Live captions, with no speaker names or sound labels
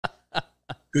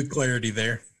Good clarity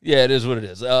there. Yeah, it is what it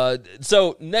is.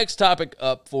 So next topic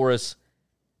up for us,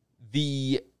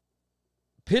 the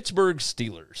Pittsburgh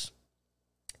Steelers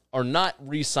are not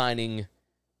re-signing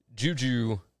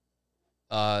Juju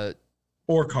or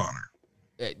Connor.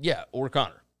 Or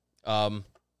Connor.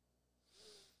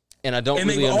 And I don't and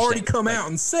really they've understand. already come out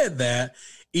and said that,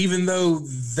 even though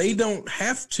they don't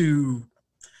have to.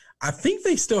 I think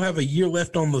they still have a year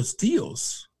left on those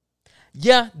deals.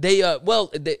 Yeah,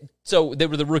 so they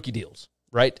were the rookie deals,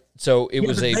 right? So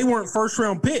they weren't first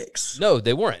round picks. No,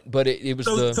 they weren't. But it was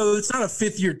so it's not a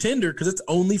 5th-year tender because it's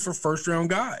only for first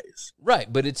round guys,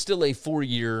 right? But it's still a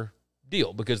 4-year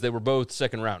deal because they were both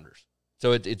second rounders.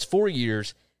 So it's 4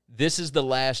 years. This is the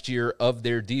last year of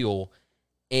their deal,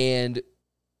 and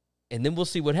then we'll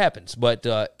see what happens. But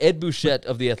Ed Bouchette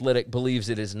of The Athletic believes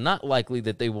it is not likely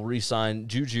that they will re-sign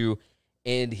Juju,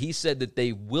 and he said that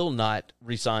they will not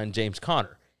re-sign James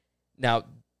Conner. Now,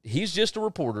 he's just a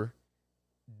reporter.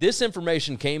 This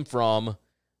information came from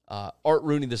Art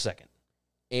Rooney II.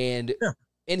 And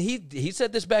he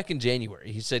said this back in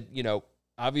January. He said,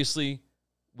 obviously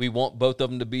we want both of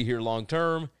them to be here long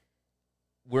term.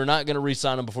 We're not going to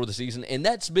re-sign them before the season. And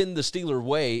that's been the Steeler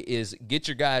way, is get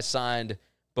your guys signed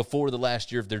before the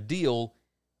last year of their deal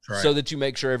so that you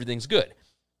make sure everything's good.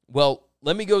 Well,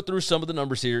 let me go through some of the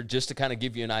numbers here just to kind of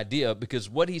give you an idea, because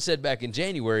what he said back in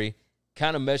January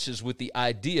kind of meshes with the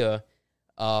idea.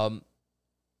 Matt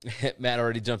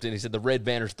already jumped in. He said, the red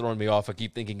banner's throwing me off. I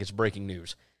keep thinking it's breaking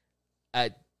news.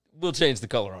 We'll change the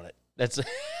color on it. That's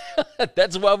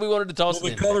why we wanted to toss it in.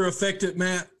 Will the color affect it,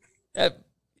 Matt?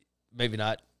 Maybe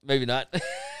not. Maybe not.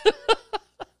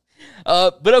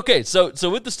 But okay, so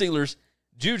with the Steelers,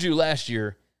 Juju last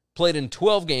year played in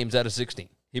 12 games out of 16.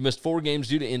 He missed 4 games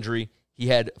due to injury. He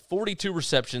had 42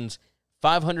 receptions,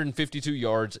 552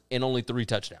 yards, and only 3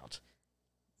 touchdowns.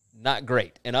 Not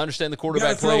great. And I understand the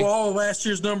quarterback play. You got to throw all of last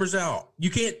year's numbers out.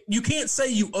 You can't say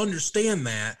you understand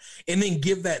that and then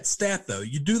give that stat, though.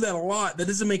 You do that a lot. That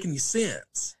doesn't make any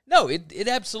sense. No, it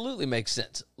absolutely makes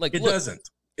sense. It doesn't.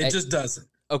 It just doesn't.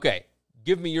 Okay.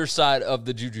 Give me your side of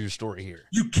the Juju story here.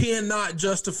 You cannot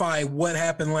justify what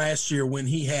happened last year when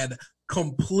he had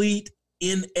complete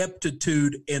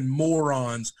ineptitude and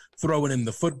morons throwing him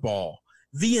the football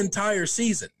the entire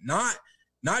season. Not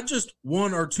just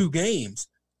 1 or 2 games.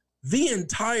 The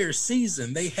entire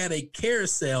season, they had a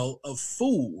carousel of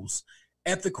fools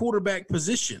at the quarterback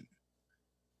position.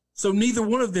 So neither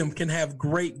one of them can have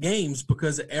great games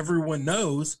because everyone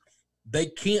knows they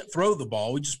can't throw the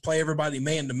ball. We just play everybody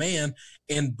man-to-man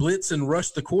and blitz and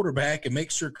rush the quarterback and make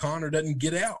sure Connor doesn't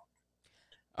get out.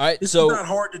 All right, It's not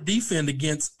hard to defend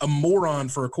against a moron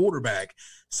for a quarterback,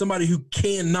 somebody who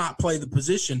cannot play the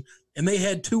position, and they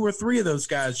had 2 or 3 of those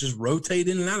guys just rotate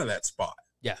in and out of that spot.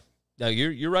 Yeah. No,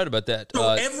 you're right about that.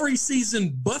 So every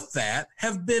season but that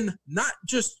have been not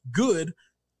just good,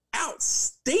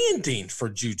 outstanding for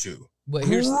Juju. Well,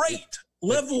 here's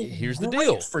the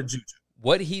deal for Juju.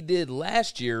 What he did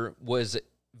last year was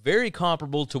very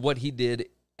comparable to what he did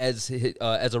as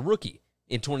a rookie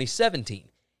in 2017.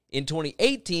 In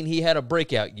 2018, he had a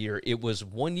breakout year. It was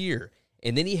 1 year.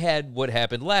 And then he had what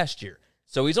happened last year.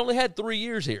 So he's only had 3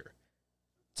 years here.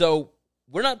 So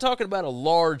we're not talking about a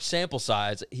large sample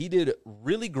size. He did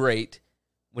really great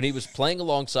when he was playing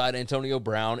alongside Antonio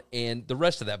Brown and the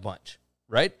rest of that bunch,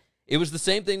 right? It was the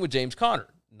same thing with James Conner.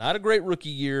 Not a great rookie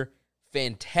year,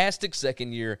 fantastic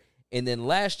second year, and then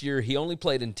last year he only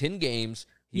played in 10 games.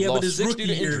 But his rookie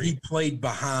year he played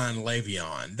behind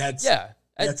Le'Veon.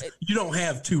 You don't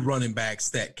have 2 running backs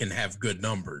that can have good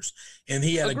numbers. And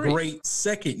he had a great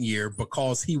second year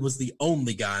because he was the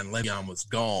only guy and Le'Veon was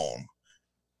gone.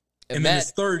 And then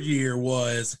his third year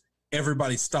was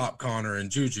everybody stop Connor and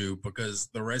Juju because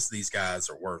the rest of these guys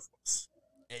are worthless.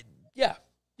 Yeah.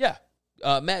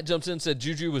 Matt jumps in and said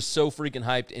Juju was so freaking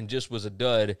hyped and just was a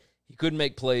dud. He couldn't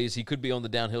make plays. He could be on the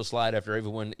downhill slide after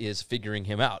everyone is figuring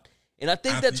him out. And I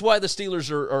think that's why the Steelers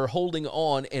are holding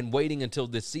on and waiting until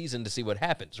this season to see what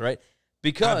happens, right?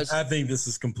 Because I think this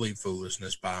is complete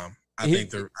foolishness by him. I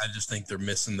just think they're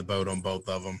missing the boat on both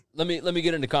of them. Let me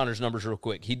get into Connor's numbers real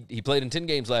quick. He played in 10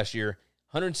 games last year,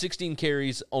 116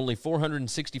 carries, only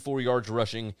 464 yards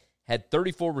rushing, had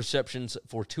 34 receptions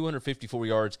for 254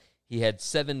 yards. He had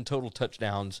 7 total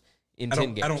touchdowns in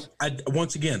 10 games.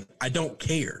 Once again, I don't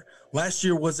care. Last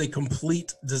year was a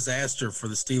complete disaster for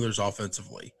the Steelers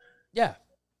offensively. Yeah.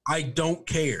 I don't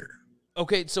care.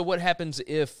 Okay, so what happens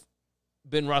if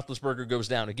Ben Roethlisberger goes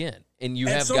down again and you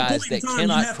have guys that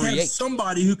cannot create? You have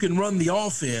somebody who can run the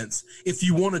offense if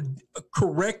you want to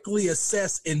correctly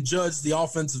assess and judge the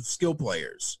offensive skill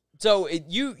players. So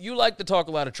you like to talk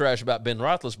a lot of trash about Ben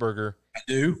Roethlisberger. I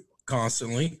do,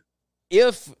 constantly.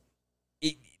 Is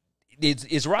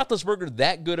Roethlisberger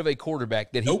that good of a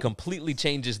quarterback that he completely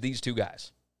changes these two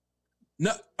guys?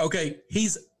 No, okay.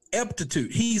 He's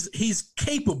aptitude. He's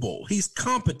capable. He's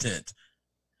competent.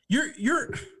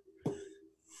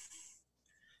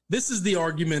 This is the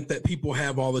argument that people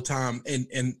have all the time,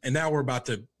 and now we're about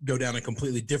to go down a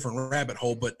completely different rabbit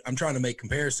hole, but I'm trying to make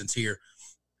comparisons here.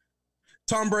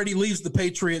 Tom Brady leaves the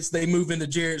Patriots. They move into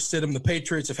Jarrett Stidham. The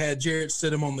Patriots have had Jarrett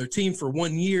Stidham on their team for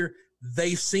 1 year.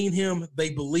 They've seen him. They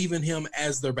believe in him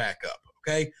as their backup,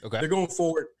 okay? They're going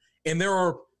forward, and there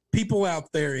are people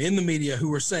out there in the media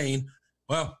who are saying,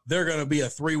 well, they're going to be a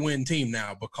 3-win team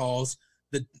now because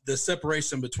the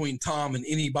separation between Tom and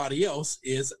anybody else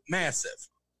is massive.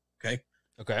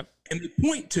 Okay. And they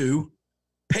point to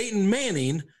Peyton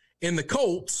Manning and the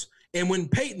Colts, and when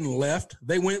Peyton left,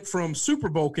 they went from Super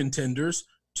Bowl contenders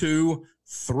to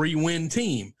 3-win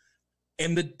team.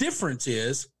 And the difference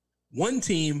is one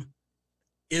team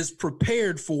is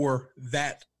prepared for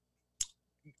that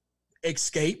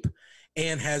escape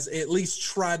and has at least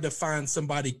tried to find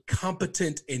somebody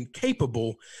competent and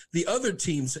capable. The other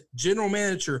team's general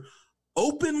manager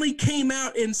openly came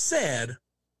out and said,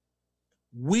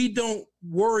 we don't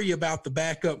worry about the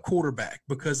backup quarterback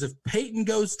because if Peyton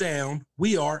goes down,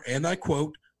 we are, and I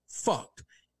quote, fucked.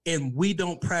 And we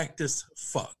don't practice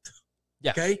fucked.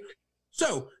 Yeah. Okay?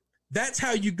 So that's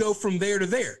how you go from there to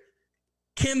there.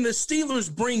 Can the Steelers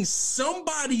bring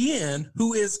somebody in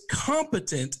who is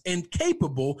competent and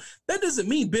capable? That doesn't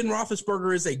mean Ben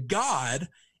Roethlisberger is a god.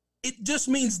 It just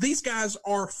means these guys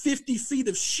are 50 feet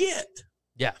of shit.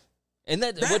 Yeah. And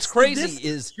what's crazy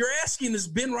is you're asking, is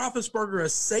Ben Roethlisberger a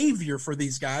savior for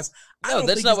these guys? No,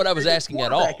 that's not what I was asking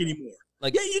at all. Anymore.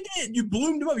 Like, yeah, you did. You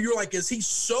bloomed him up. You're like, is he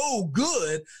so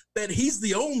good that he's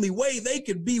the only way they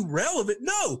could be relevant?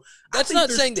 No, that's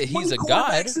not saying that he's a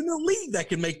god. In the league that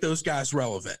can make those guys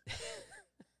relevant.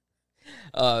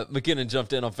 McKinnon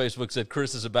jumped in on Facebook, said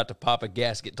Chris is about to pop a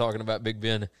gasket talking about Big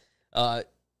Ben.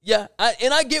 Yeah,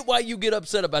 I get why you get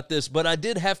upset about this, but I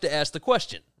did have to ask the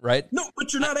question, right? No,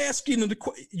 but you're not asking the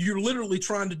question. You're literally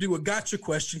trying to do a gotcha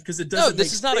question because it doesn't. No,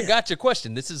 this is not a gotcha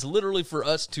question. This is literally for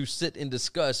us to sit and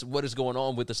discuss what is going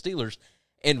on with the Steelers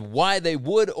and why they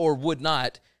would or would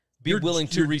not be willing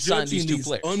to re-sign these two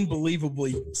players.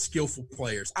 Unbelievably skillful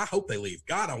players. I hope they leave.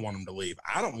 God, I want them to leave.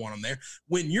 I don't want them there.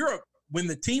 When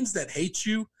the teams that hate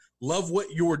you love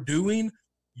what you're doing,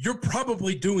 you're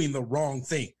probably doing the wrong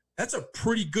thing. That's a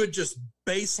pretty good just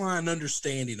baseline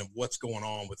understanding of what's going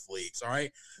on with leagues, all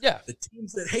right? Yeah. The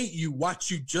teams that hate you watch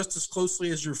you just as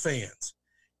closely as your fans.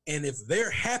 And if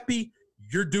they're happy,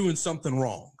 you're doing something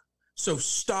wrong. So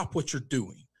stop what you're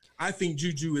doing. I think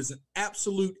Juju is an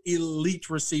absolute elite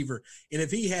receiver. And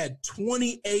if he had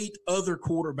 28 other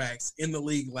quarterbacks in the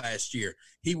league last year,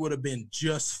 he would have been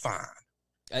just fine.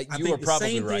 I think the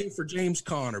same thing for James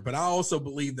Conner, but I also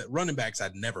believe that running backs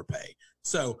I'd never pay.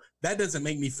 So that doesn't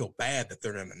make me feel bad that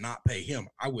they're going to not pay him.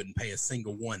 I wouldn't pay a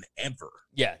single one ever.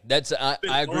 Yeah,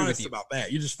 I agree with you about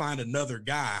that. You just find another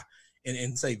guy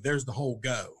and say, there's the whole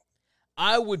go.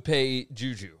 I would pay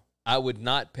Juju. I would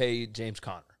not pay James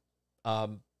Conner.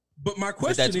 But my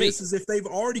question is if they've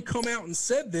already come out and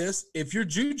said this, if you're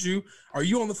Juju, are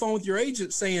you on the phone with your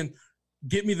agent saying,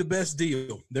 get me the best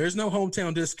deal? There's no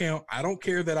hometown discount. I don't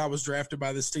care that I was drafted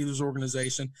by the Steelers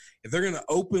organization. If they're going to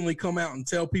openly come out and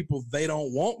tell people they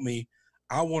don't want me,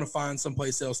 I want to find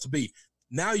someplace else to be.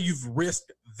 Now you've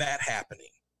risked that happening.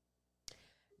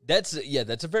 That's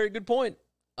a very good point.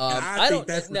 I think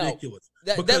that's ridiculous.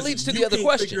 That leads to the other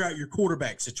question. Figure out your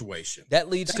quarterback situation.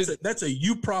 That's a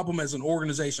you problem as an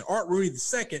organization. Art Rooney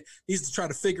II needs to try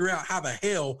to figure out how the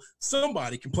hell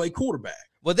somebody can play quarterback.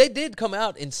 Well, they did come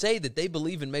out and say that they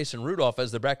believe in Mason Rudolph as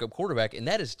their backup quarterback, and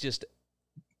that is just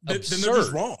absurd. Then they're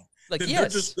just wrong. They're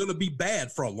just going to be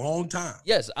bad for a long time.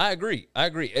 Yes, I agree.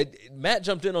 Matt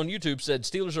jumped in on YouTube, said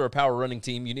Steelers are a power running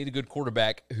team. You need a good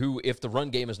quarterback who, if the run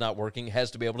game is not working,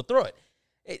 has to be able to throw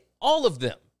it. All of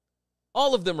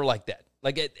them are like that.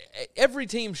 Like every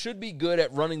team should be good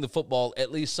at running the football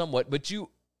at least somewhat, but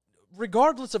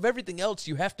regardless of everything else,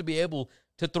 you have to be able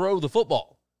to throw the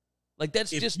football. Like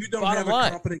that's just you don't bottom have line.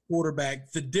 A competent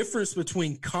quarterback. The difference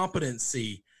between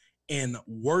competency and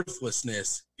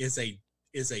worthlessness is a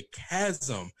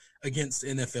chasm against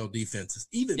NFL defenses.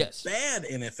 Even bad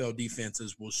NFL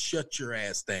defenses will shut your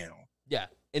ass down. Yeah,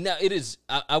 and now it is.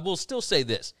 I will still say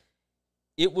this: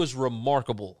 it was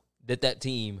remarkable that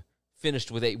team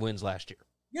finished with 8 wins last year.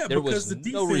 Yeah, because the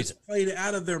defense played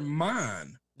out of their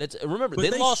mind. Remember,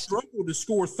 they lost. Struggled to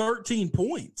score 13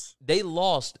 points. They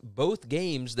lost both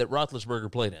games that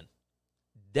Roethlisberger played in.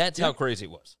 That's how crazy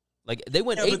it was. Like they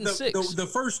went 8-6. The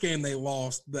first game they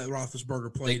lost that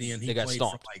Roethlisberger played in, he got played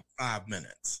stomped for like 5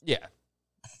 minutes. Yeah.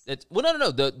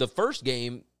 No. The first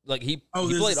game, like he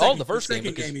played all the first game. The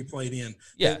second game he played in.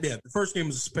 Yeah. The first game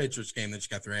was a Patriots game that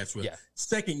just got their ass with. Yeah.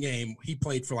 Second game, he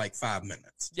played for like 5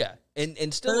 minutes. Yeah.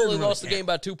 And still only lost the game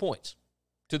by 2 points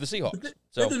to the Seahawks.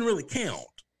 That didn't really count.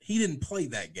 He didn't play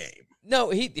that game.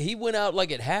 No, he went out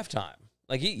like at halftime.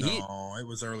 Like No, it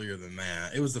was earlier than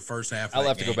that. It was the first half of I'll that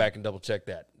have to game. go back and double check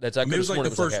that. It was like the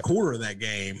first quarter of that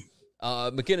game.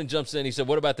 McKinnon jumps in. He said,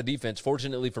 what about the defense?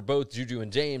 Fortunately for both Juju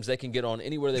and James, they can get on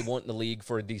anywhere they want in the league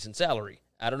for a decent salary.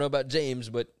 I don't know about James,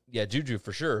 but yeah, Juju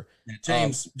for sure. Yeah,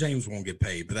 James won't get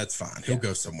paid, but that's fine. He'll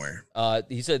go somewhere.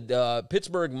 He said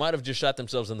Pittsburgh might have just shot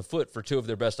themselves in the foot for 2 of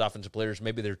their best offensive players,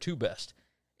 maybe their 2 best.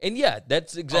 And yeah,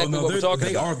 that's exactly what we're talking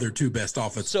about. They are their 2 best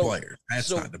offensive players.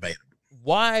 That's not debatable.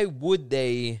 Why would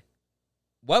they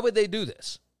do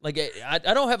this? Like, I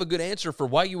don't have a good answer for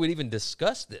why you would even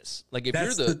discuss this. Like, if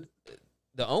you're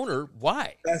the owner,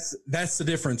 why? That's the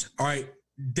difference. All right,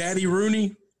 Daddy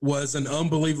Rooney was an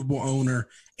unbelievable owner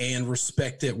and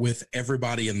respected with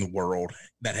everybody in the world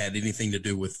that had anything to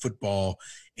do with football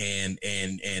and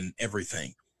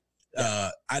everything.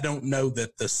 I don't know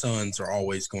that the Suns are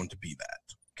always going to be that.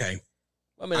 Okay.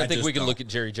 I mean, I think we can look at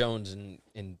Jerry Jones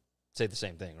and say the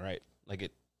same thing, right?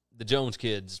 Like the Jones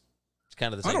kids, it's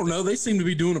kind of the same. I don't know. They seem to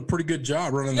be doing a pretty good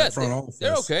job running that front office.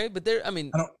 They're okay, but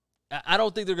I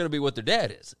don't think they're going to be what their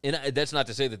dad is. And that's not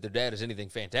to say that their dad is anything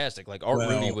fantastic. Like Art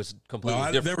Rooney was completely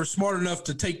different. They were smart enough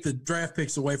to take the draft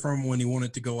picks away from him when he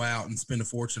wanted to go out and spend a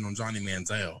fortune on Johnny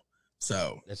Manziel.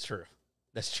 So that's true.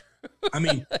 I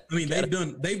mean, they've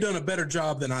done a better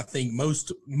job than I think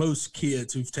most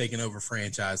kids who've taken over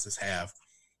franchises have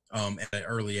at an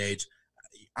early age.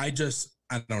 I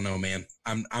don't know, man.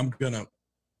 I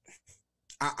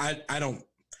don't.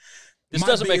 This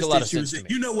doesn't make a lot of sense to me.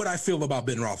 You know what I feel about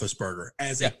Ben Roethlisberger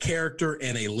as a character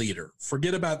and a leader.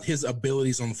 Forget about his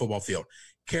abilities on the football field.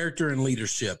 Character and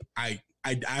leadership.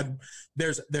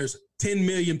 There's 10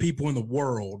 million people in the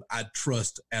world I'd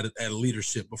trust at a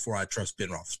leadership before I trust Ben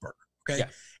Roethlisberger. Okay. Yeah.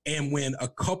 And when a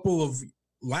couple of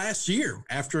last year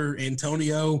after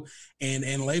Antonio and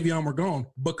Le'Veon were gone,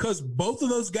 because both of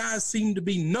those guys seem to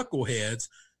be knuckleheads,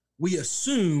 we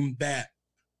assume that,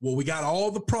 well, we got all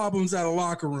the problems out of the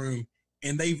locker room.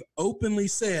 And they've openly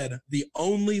said the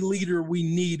only leader we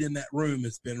need in that room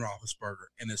is Ben Roethlisberger.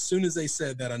 And as soon as they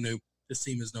said that, I knew this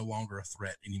team is no longer a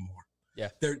threat anymore. Yeah.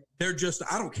 They're just,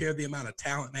 I don't care the amount of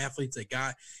talent and athletes they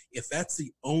got. If that's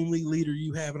the only leader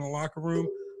you have in a locker room,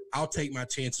 I'll take my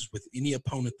chances with any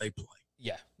opponent they play.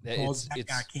 Yeah. Because that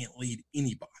guy can't lead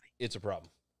anybody. It's a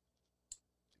problem.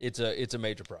 It's a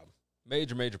major problem.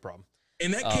 Major problem.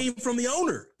 And that came from the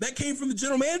owner. That came from the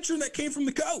general manager, and that came from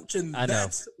the coach. And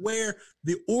that's where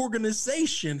the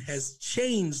organization has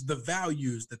changed the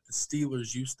values that the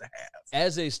Steelers used to have.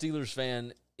 As a Steelers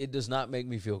fan, it does not make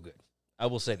me feel good. I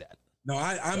will say that. No,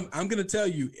 I'm going to tell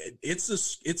you,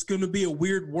 it's going to be a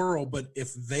weird world, but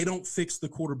if they don't fix the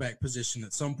quarterback position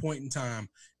at some point in time,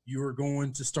 you are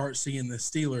going to start seeing the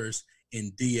Steelers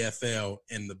in DFL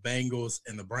and the Bengals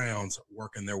and the Browns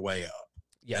working their way up.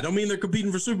 Yeah, I don't mean they're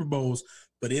competing for Super Bowls,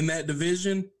 but in that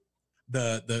division,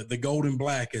 the gold and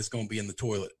black is going to be in the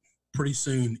toilet pretty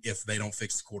soon if they don't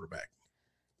fix the quarterback.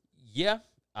 Yeah.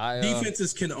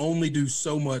 Defenses can only do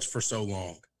so much for so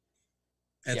long.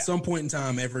 At some point in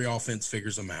time, every offense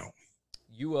figures them out.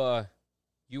 You are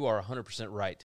 100% right.